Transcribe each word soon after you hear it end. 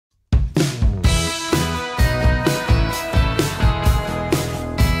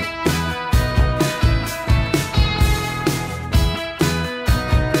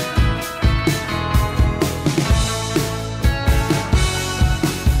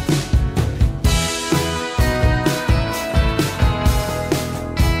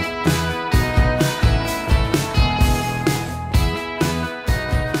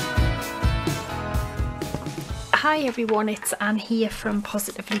everyone, it's Anne here from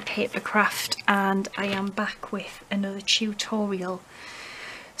Positively Papercraft, and I am back with another tutorial.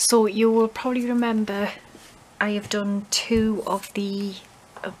 So you will probably remember I have done 2 of the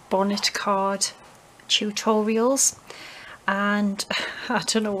bonnet card tutorials, and I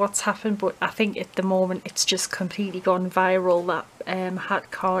don't know what's happened, but I think at the moment it's just completely gone viral, that hat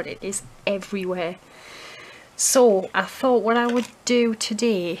card. It is everywhere. So I thought what I would do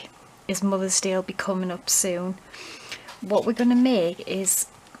today is Mother's Day will be coming up soon. What we're going to make is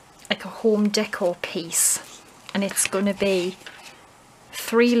like a home decor piece, and it's going to be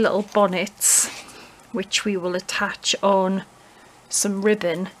 3 little bonnets which we will attach on some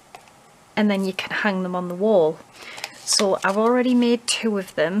ribbon, and then you can hang them on the wall. So I've already made 2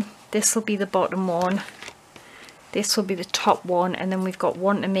 of them. This will be the bottom one, this will be the top one, and then we've got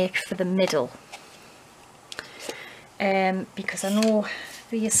one to make for the middle. Because I know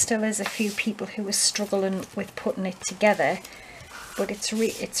there still is a few people who are struggling with putting it together, but it's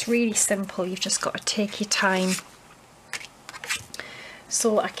really simple. You've just got to take your time.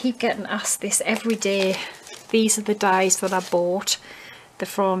 So I keep getting asked this every day. These are the dies that I bought. They're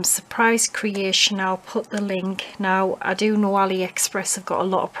from Surprise Creation. I'll put the link. Now I do know AliExpress have got a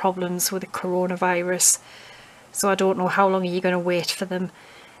lot of problems with the coronavirus, so I don't know how long are you going to wait for them.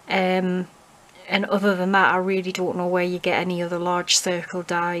 And other than that, I really don't know where you get any other large circle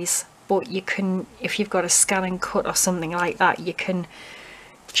dies. But you can, if you've got a scan and cut or something like that, you can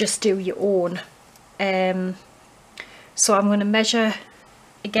just do your own. So I'm going to measure,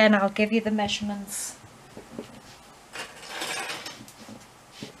 again I'll give you the measurements,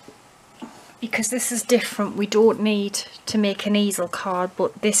 because this is different. We don't need to make an easel card,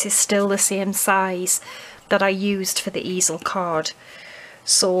 but this is still the same size that I used for the easel card.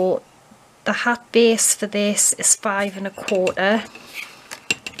 So the hat base for this is 5 1/4.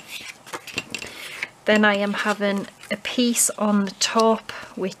 Then I am having a piece on the top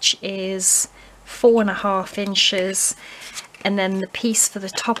which is 4 1/2 inches, and then the piece for the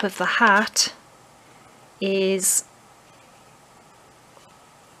top of the hat is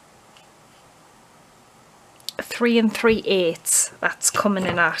 3 3/8. That's coming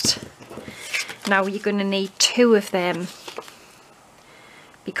in at. Now you're going to need 2 of them,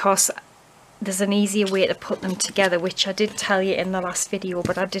 because there's an easier way to put them together, which I did tell you in the last video,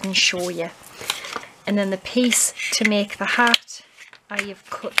 but I didn't show you. And then the piece to make the hat, I have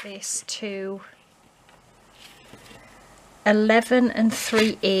cut this to 11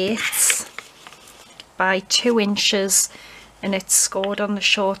 3/8 by 2 inches, and it's scored on the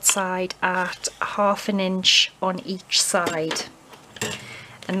short side at 1/2 inch on each side.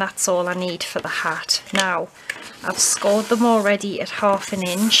 And that's all I need for the hat. Now I've scored them already at 1/2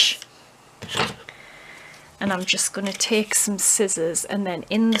 inch, and I'm just going to take some scissors, and then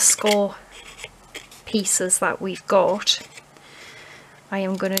in the score pieces that we've got, I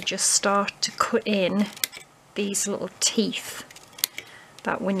am going to just start to cut in these little teeth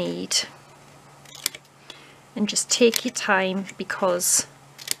that we need. And just take your time, because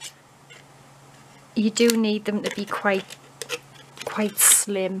you do need them to be quite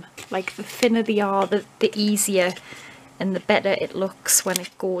slim. Like the thinner they are, the easier and the better it looks when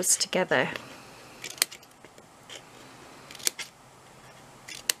it goes together.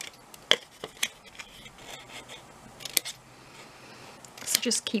 So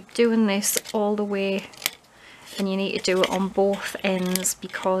just keep doing this all the way, and you need to do it on both ends,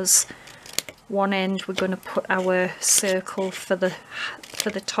 because one end we're going to put our circle for the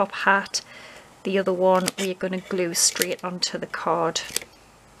top hat, the other one we're going to glue straight onto the card.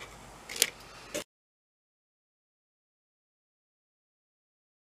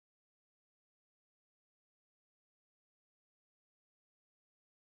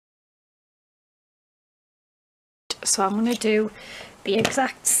 So I'm going to do the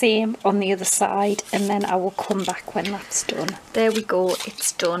exact same on the other side, and then I will come back when that's done. There we go,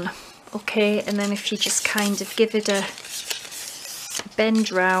 it's done. Okay, and then if you just kind of give it a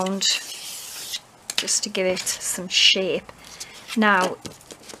bend round just to give it some shape. Now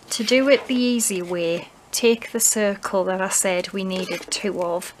to do it the easy way, take the circle that I said we needed 2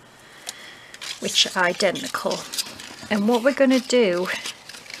 of, which are identical, and what we're going to do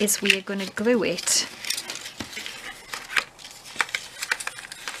is we are going to glue it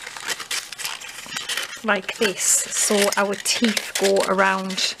like this, so our teeth go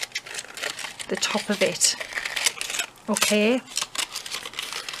around the top of it. Okay,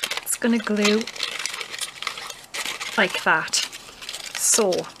 it's going to glue like that.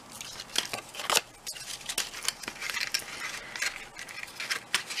 So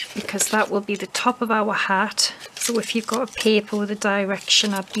because that will be the top of our hat, so if you've got a paper with a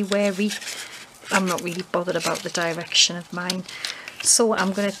direction, I'd be wary I'm not really bothered about the direction of mine. So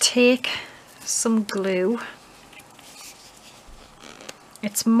I'm going to take some glue.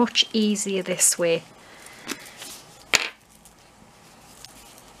 It's much easier this way.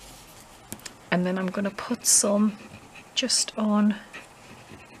 And then I'm going to put some just on.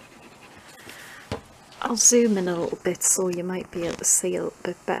 I'll zoom in a little bit so you might be able to see a little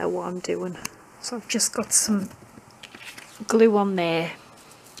bit better what I'm doing. So I've just got some glue on there.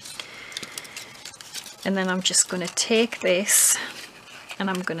 And then I'm just going to take this and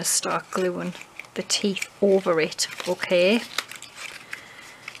I'm going to start gluing the teeth over it, okay?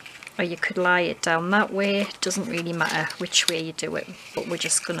 Or you could lie it down that way, it doesn't really matter which way you do it, but we're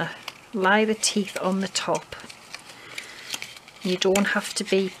just going to lie the teeth on the top. You don't have to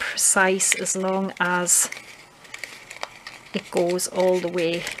be precise as long as it goes all the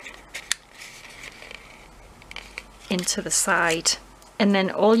way into the side. And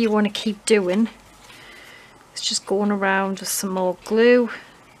then all you want to keep doing is just going around with some more glue.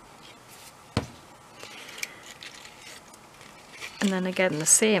 And then again the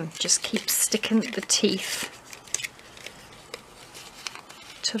same, just keep sticking the teeth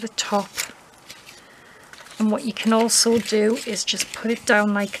to the top. And what you can also do is just put it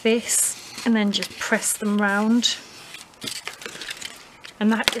down like this and then just press them round.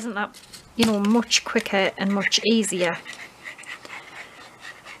 And that isn't that, you know, much quicker and much easier.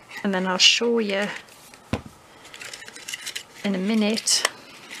 And then I'll show you in a minute.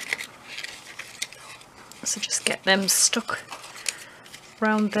 So just get them stuck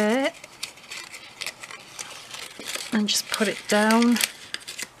round there and just put it down.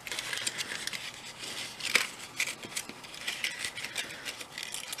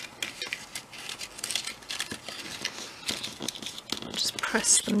 Just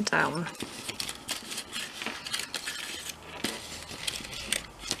press them down.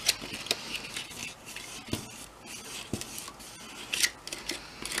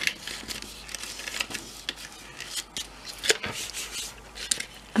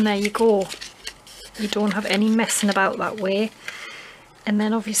 And there you go. You don't have any messing about that way. And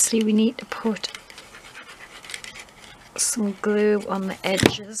then obviously we need to put some glue on the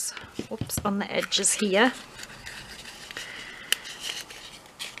edges. Whoops, on the edges here.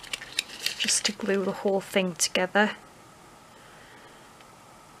 Just to glue the whole thing together.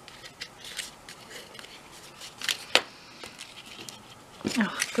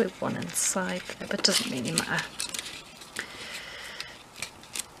 Oh, I glued one inside there, but it doesn't really matter.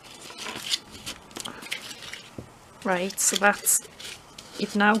 Right, so that's,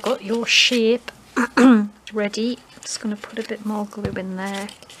 you've now got your shape ready. I'm just going to put a bit more glue in there.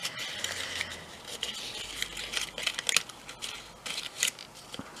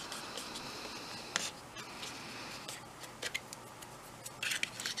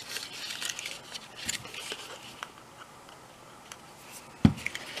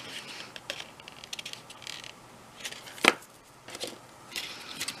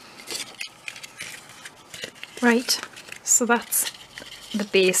 Right, so that's the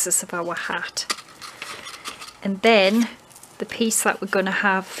basis of our hat. And then the piece that we're going to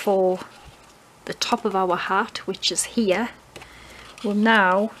have for the top of our hat, which is here, will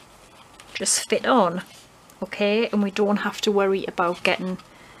now just fit on, okay? And we don't have to worry about getting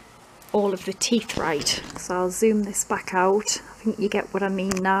all of the teeth right. So I'll zoom this back out. I think you get what I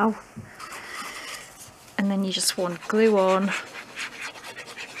mean now. And then you just want glue on.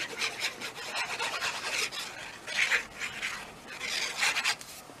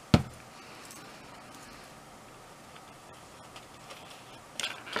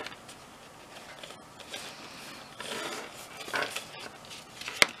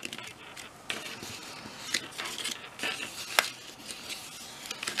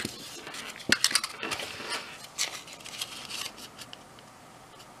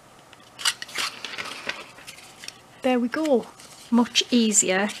 There we go, much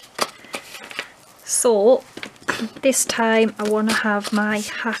easier. So this time I want to have my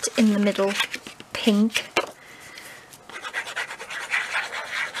hat in the middle pink.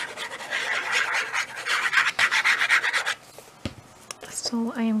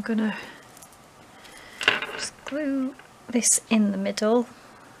 So I am going to just glue this in the middle.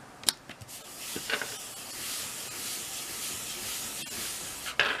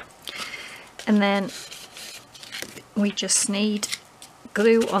 And then we just need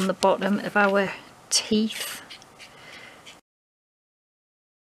glue on the bottom of our teeth.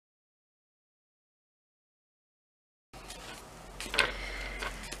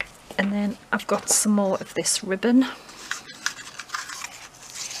 And then I've got some more of this ribbon.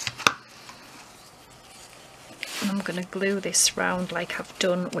 And I'm going to glue this round like I've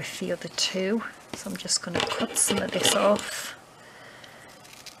done with the other two. So I'm just going to cut some of this off.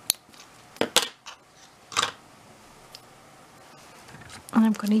 And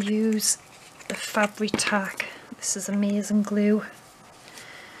I'm going to use the fabric tack. This is amazing glue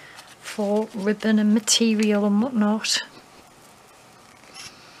for ribbon and material and whatnot.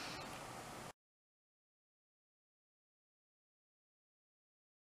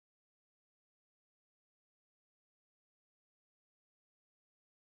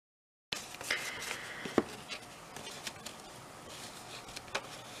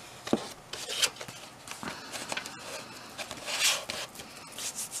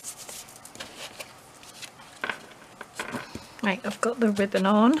 Right, I've got the ribbon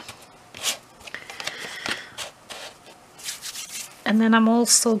on, and then I'm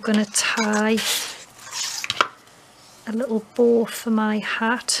also going to tie a little bow for my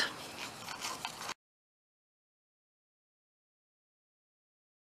hat.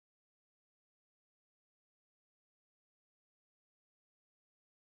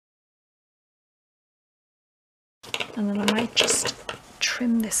 And then I might just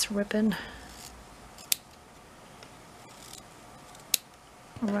trim this ribbon.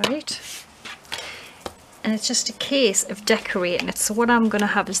 Right, and it's just a case of decorating it. So what I'm going to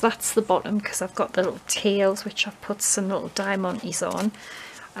have is, that's the bottom, because I've got the little tails which I've put some little diamantes on.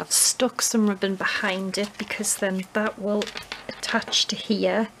 I've stuck some ribbon behind it because then that will attach to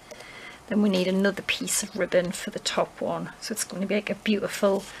here. Then we need another piece of ribbon for the top one, so it's going to be like a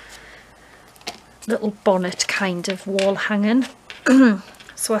beautiful little bonnet kind of wall hanging.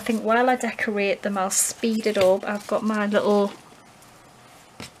 So I think while I decorate them, I'll speed it up. I've got my little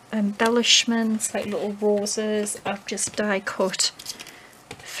embellishments, like little roses. I've just die cut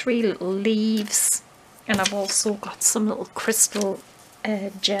 3 little leaves, and I've also got some little crystal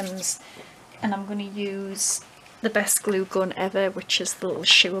gems, and I'm going to use the best glue gun ever, which is the little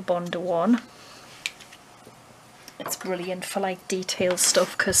Sure Bonder one. It's brilliant for like detail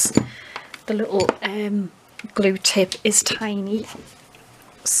stuff because the little glue tip is tiny.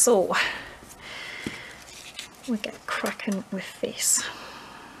 So we'll get cracking with this.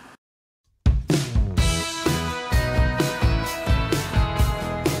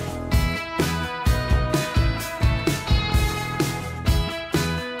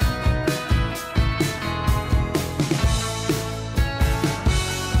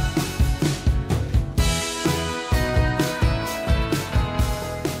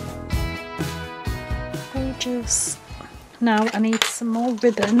 Now I need some more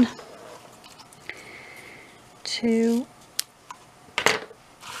ribbon to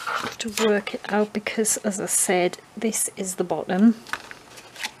work it out, because as I said, this is the bottom.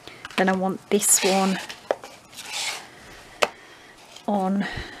 Then I want this one on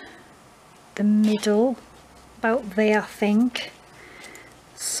the middle, about there I think.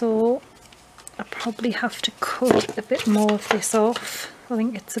 So I probably have to cut a bit more of this off. I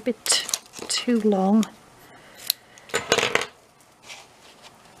think it's a bit too long.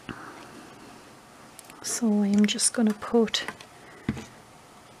 So I'm just going to put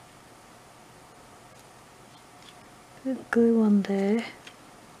the glue on there.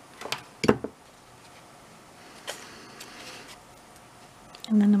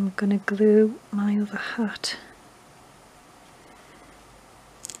 And then I'm going to glue my other hat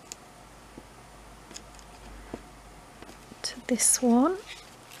to this one,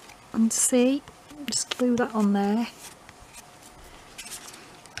 and see, just glue that on there.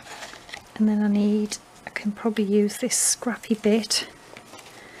 And then I can probably use this scrappy bit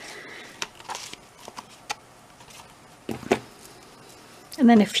and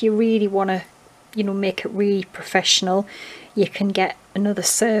then if you really want to, you know, make it really professional, you can get another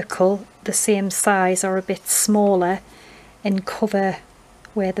circle the same size or a bit smaller and cover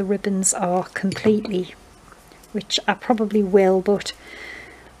where the ribbons are completely, which I probably will, but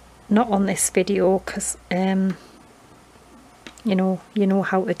not on this video because you know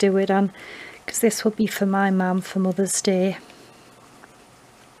how to do it, and because this will be for my mum for Mother's Day.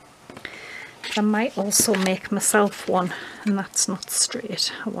 I might also make myself one, and that's not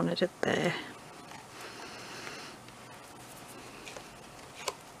straight, I wanted it there.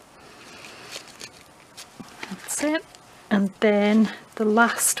 That's it. And then the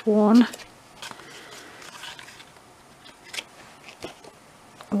last one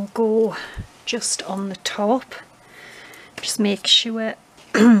will go just on the top. Just make sure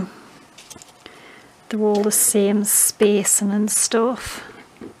they're all the same spacing and stuff.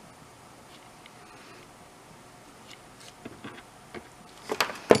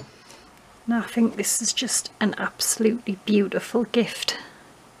 And I think this is just an absolutely beautiful gift.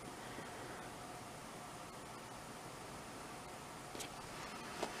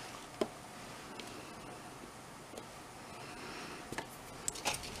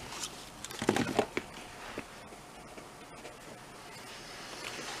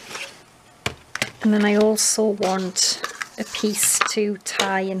 And then I also want a piece to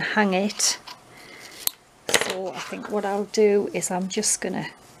tie and hang it. So I think what I'll do is I'm just going to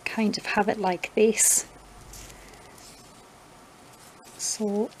kind of have it like this.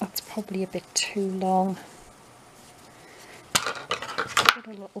 So that's probably a bit too long. Put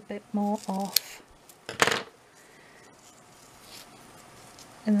a little bit more off.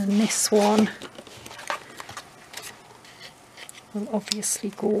 And then this one will obviously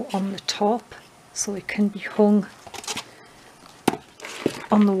go on the top, so it can be hung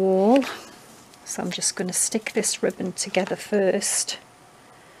on the wall. So I'm just going to stick this ribbon together first.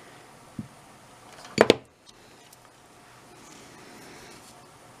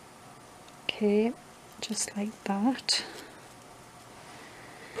 Okay, just like that.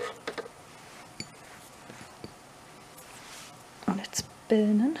 And it's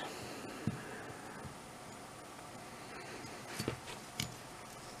burning.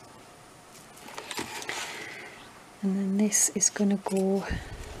 And then this is going to go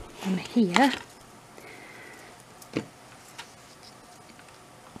on here.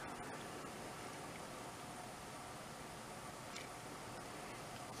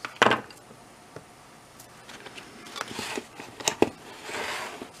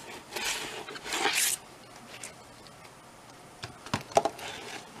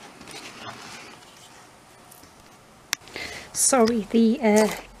 Sorry, the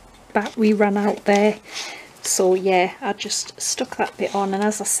battery ran out there, so yeah, I just stuck that bit on, and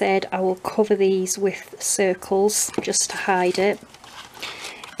as I said, I will cover these with circles just to hide it.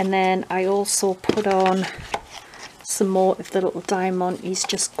 And then I also put on some more of the little diamantes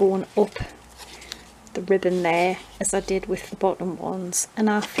just going up the ribbon there, as I did with the bottom ones, and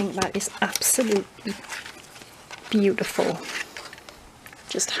I think that is absolutely beautiful.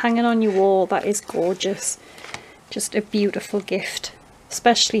 Just hanging on your wall, that is gorgeous. Just a beautiful gift,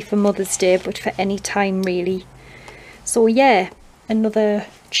 especially for Mother's Day, but for any time really. So yeah, another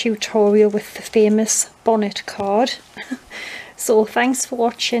tutorial with the famous Bonnet card. So thanks for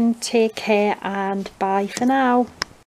watching, take care, and bye for now.